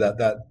remember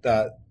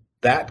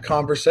that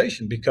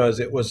conversation, because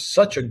it was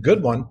such a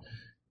good one.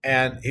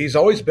 And he's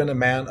always been a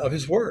man of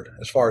his word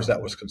as far as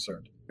that was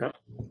concerned. Yeah.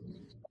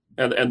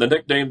 And the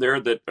nickname there,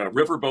 that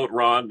Riverboat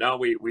Ron, now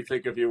we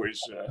think of you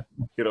as,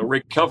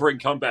 recovering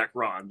comeback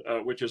Ron,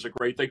 which is a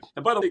great thing.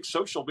 And by the way,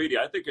 social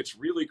media, I think it's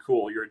really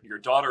cool. Your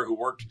daughter, who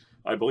worked,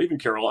 I believe, in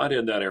Carolina,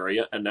 in that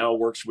area, and now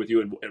works with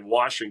you in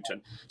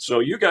Washington. So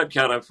you got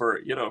kind of,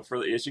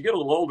 as you get a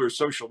little older,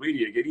 social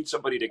media, you need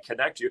somebody to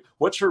connect you.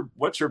 What's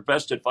her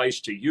best advice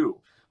to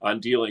you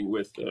on dealing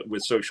with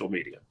social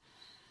media?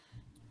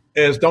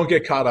 Is don't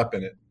get caught up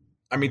in it.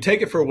 I mean,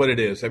 take it for what it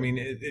is. I mean,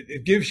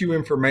 it gives you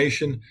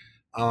information.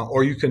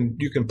 Or you can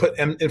put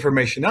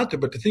information out there,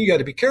 but the thing you got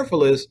to be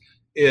careful is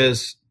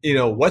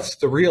what's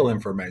the real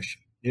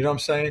information? You know what I'm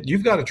saying?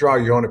 You've got to draw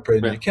your own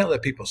opinion. Yeah. You can't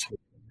let people sway.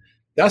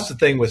 That's the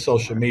thing with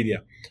social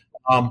media.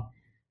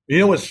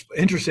 What's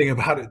interesting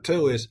about it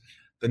too is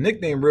the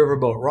nickname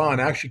Riverboat Ron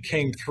actually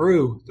came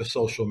through the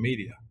social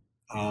media.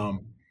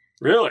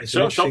 Really?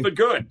 So something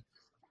good.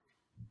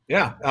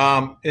 Yeah.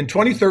 In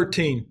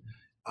 2013,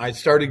 I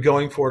started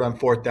going for it on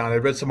fourth down. I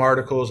read some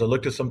articles. I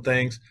looked at some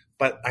things.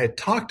 But I had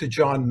talked to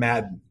John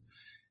Madden,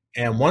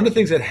 and one of the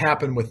things that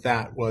happened with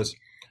that was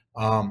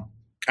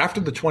after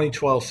the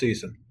 2012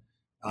 season,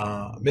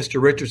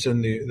 Mr.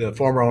 Richardson, the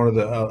former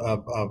owner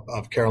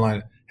of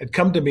Carolina, had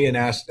come to me and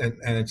asked and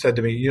had said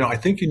to me, I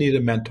think you need a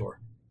mentor.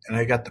 And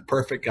I got the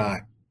perfect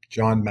guy,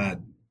 John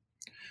Madden.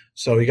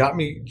 So he got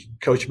me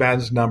Coach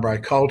Madden's number. I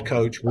called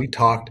Coach. We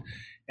talked.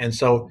 And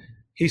so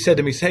he said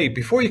to me, hey,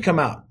 before you come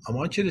out, I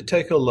want you to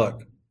take a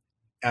look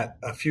at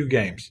a few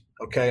games.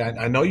 Okay,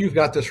 I know you've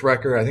got this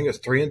record. I think it's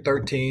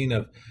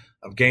 3-13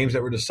 of games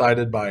that were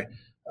decided by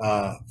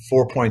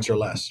 4 points or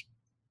less.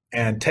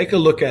 And take a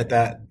look at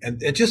that and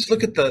just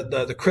look at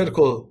the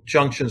critical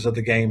junctions of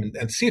the game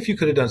and see if you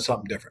could have done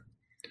something different.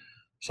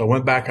 So I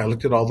went back, I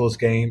looked at all those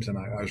games, and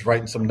I was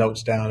writing some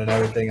notes down and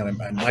everything,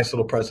 and a nice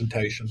little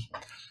presentation.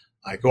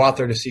 I go out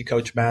there to see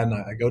Coach Madden.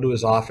 I go to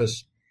his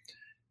office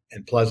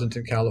in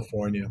Pleasanton,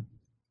 California.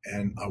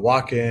 And I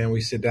walk in,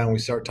 we sit down, we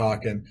start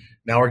talking.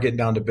 Now we're getting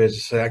down to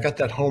business. Say, I got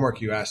that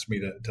homework you asked me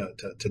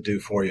to do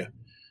for you.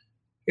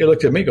 He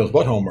looked at me, goes,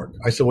 what homework?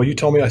 I said, well, you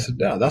told me. I said,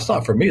 no, that's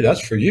not for me.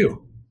 That's for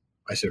you.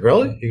 I said,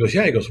 really? He goes,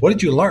 yeah. He goes, what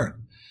did you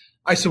learn?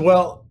 I said,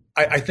 well,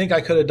 I think I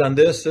could have done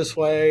this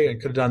way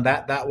and could have done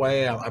that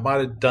way. I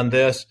might have done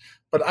this.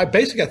 But I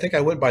think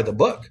I went by the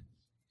book.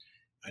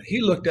 And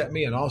he looked at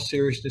me in all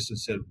seriousness and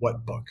said,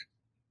 what book?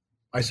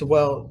 I said,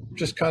 well,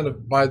 just kind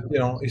of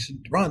he said,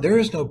 Ron, there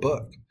is no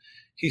book.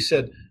 He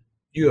said,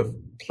 you have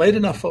played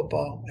enough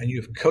football and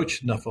you've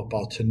coached enough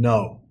football to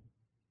know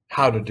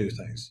how to do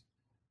things.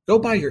 Go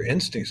by your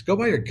instincts. Go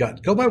by your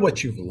gut. Go by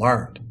what you've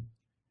learned.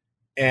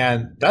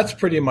 And that's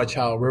pretty much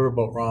how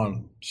Riverboat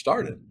Ron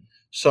started.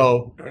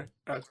 So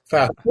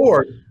fast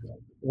forward,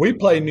 we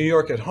play New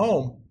York at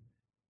home,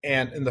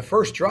 and in the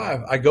first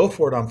drive, I go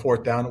for it on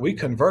fourth down. We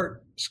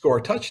convert, score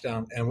a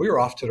touchdown, and we were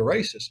off to the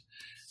races.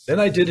 Then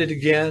I did it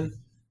again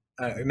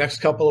next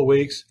couple of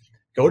weeks.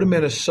 Go to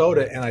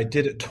Minnesota, and I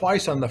did it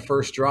twice on the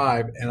first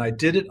drive, and I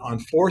did it on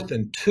 4th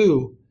and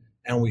 2,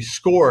 and we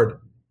scored,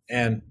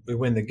 and we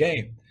win the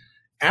game.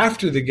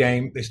 After the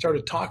game, they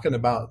started talking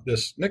about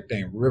this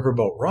nickname,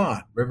 Riverboat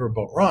Ron,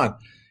 Riverboat Ron.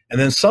 And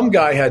then some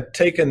guy had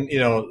taken,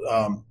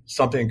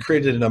 something,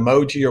 created an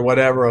emoji or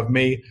whatever of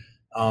me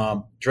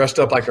dressed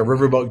up like a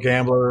riverboat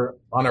gambler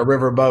on a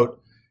riverboat.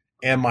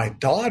 And my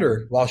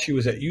daughter, while she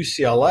was at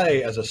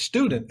UCLA as a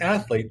student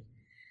athlete,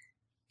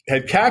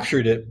 had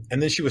captured it,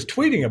 and then she was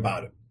tweeting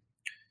about it.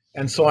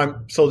 And so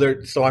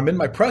I'm in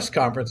my press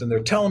conference, and they're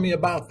telling me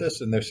about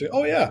this, and they're saying,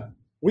 "Oh yeah,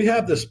 we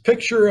have this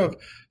picture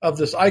of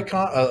this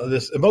icon,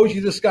 this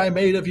emoji this guy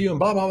made of you," and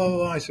blah blah blah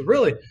blah. I said,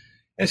 "Really?" And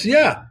I said,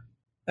 "Yeah."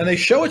 And they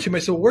show it to me. I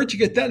said, well, "Where'd you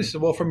get that?" He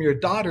said, "Well, from your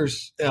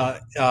daughter's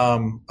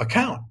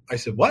account." I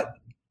said, "What?"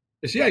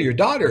 He said, "Yeah, your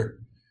daughter."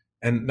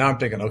 And now I'm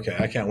thinking, okay,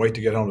 I can't wait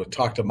to get home to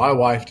talk to my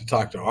wife, to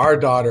talk to our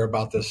daughter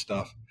about this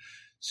stuff.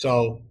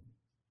 So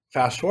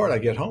fast forward, I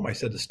get home. I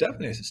said to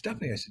Stephanie,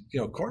 Stephanie,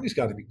 Courtney's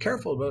got to be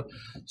careful about it.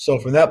 So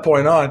from that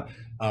point on,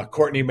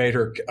 Courtney made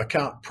her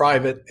account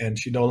private, and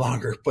she no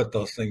longer put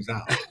those things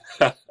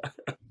out.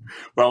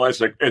 Well,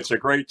 it's a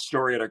great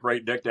story and a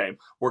great nickname.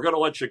 We're going to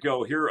let you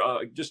go here.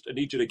 Just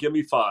need you to give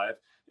me 5,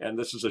 and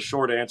this is a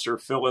short answer.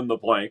 Fill in the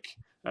blank.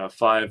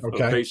 5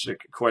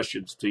 basic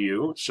questions to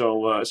you.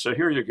 So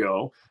here you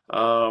go.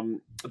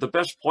 The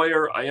best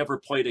player I ever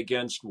played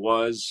against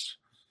was.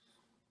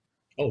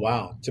 Oh,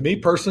 wow. To me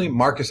personally,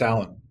 Marcus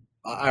Allen.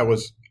 I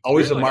was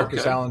always a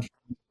Marcus Allen.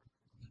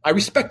 I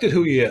respected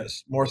who he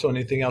is more so than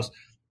anything else.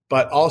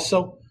 But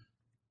also,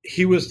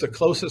 he was the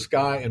closest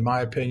guy, in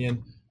my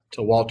opinion,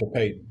 to Walter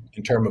Payton.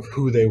 in terms of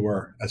who they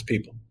were as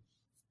people.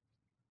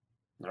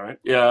 All right.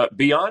 Yeah.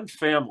 Beyond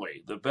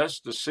family, the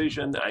best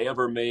decision I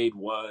ever made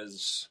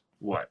was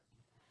what?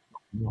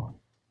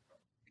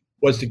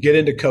 Was to get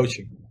into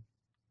coaching.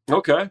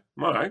 Okay.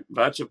 All right.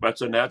 That's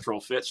a natural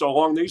fit. So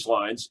along these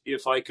lines,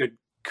 if I could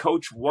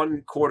coach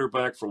one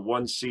quarterback for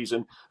one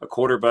season, a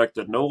quarterback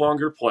that no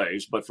longer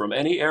plays, but from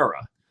any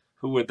era,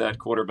 who would that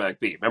quarterback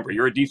be? Remember,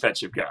 you're a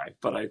defensive guy,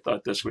 but I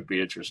thought this would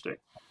be interesting.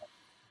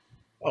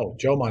 Oh,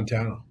 Joe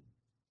Montana.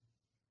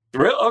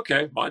 Real?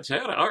 Okay,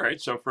 Montana. All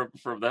right, so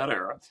from that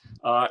era.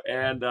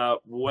 And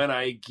when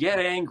I get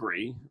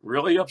angry,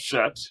 really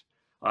upset,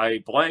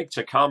 I blank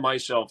to calm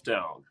myself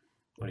down.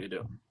 What do you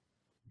do?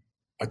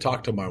 I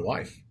talk to my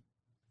wife.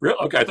 Real?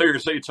 Okay, I thought you were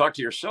going to say you talk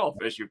to yourself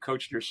as you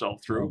coached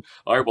yourself through.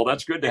 All right, well,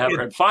 that's good to have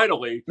her. And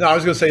finally. No, I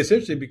was going to say it's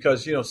interesting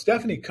because,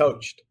 Stephanie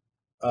coached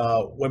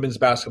women's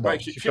basketball.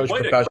 Right, she coached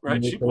played professional,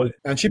 it, right?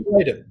 and she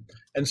played it.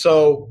 And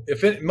so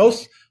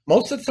most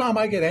of the time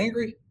I get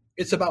angry,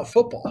 it's about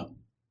football.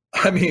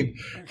 I mean,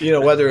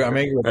 whether I'm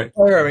angry with a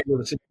player, I'm angry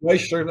with a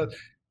situation.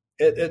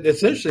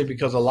 It's interesting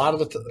because a lot of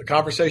the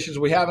conversations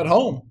we have at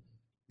home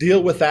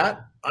deal with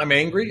that. I'm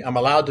angry. I'm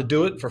allowed to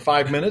do it for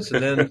 5 minutes,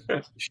 and then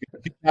she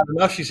had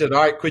enough. She said,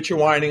 "All right, quit your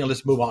whining and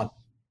let's move on."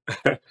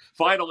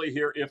 Finally,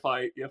 here, if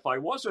I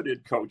wasn't in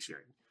coaching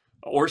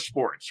or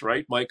sports,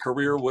 right, my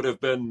career would have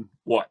been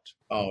what?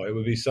 Oh, it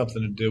would be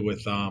something to do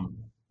with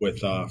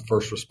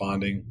first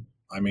responding.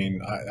 I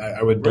mean,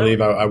 I would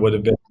believe I would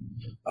have been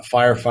a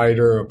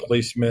firefighter, a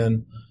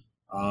policeman.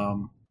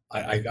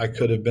 I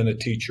could have been a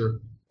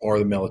teacher or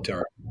the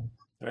military.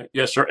 Right.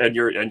 Yes, sir. And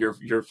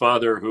your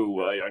father,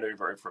 who I know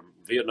you're from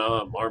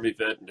Vietnam, Army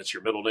vet, and it's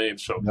your middle name.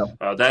 So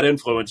that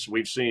influence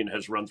we've seen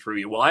has run through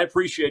you. Well, I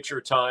appreciate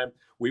your time.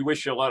 We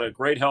wish you a lot of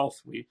great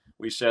health.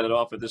 We set it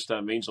off at this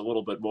time means a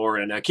little bit more.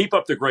 And keep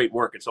up the great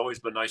work. It's always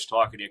been nice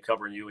talking to you,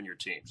 covering you and your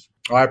teams.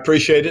 I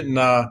appreciate it.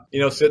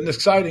 And, sitting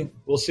exciting.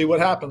 We'll see what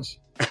happens.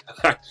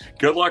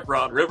 Good luck,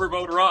 Ron.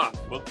 Riverboat Ron.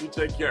 Well, you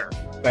take care.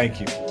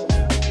 Thank you.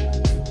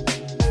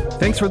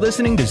 Thanks for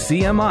listening to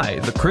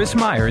CMI, the Chris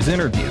Myers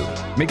interview.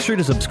 Make sure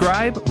to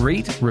subscribe,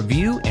 rate,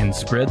 review, and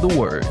spread the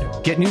word.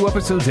 Get new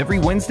episodes every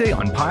Wednesday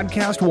on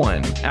Podcast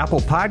One,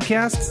 Apple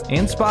Podcasts,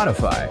 and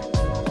Spotify.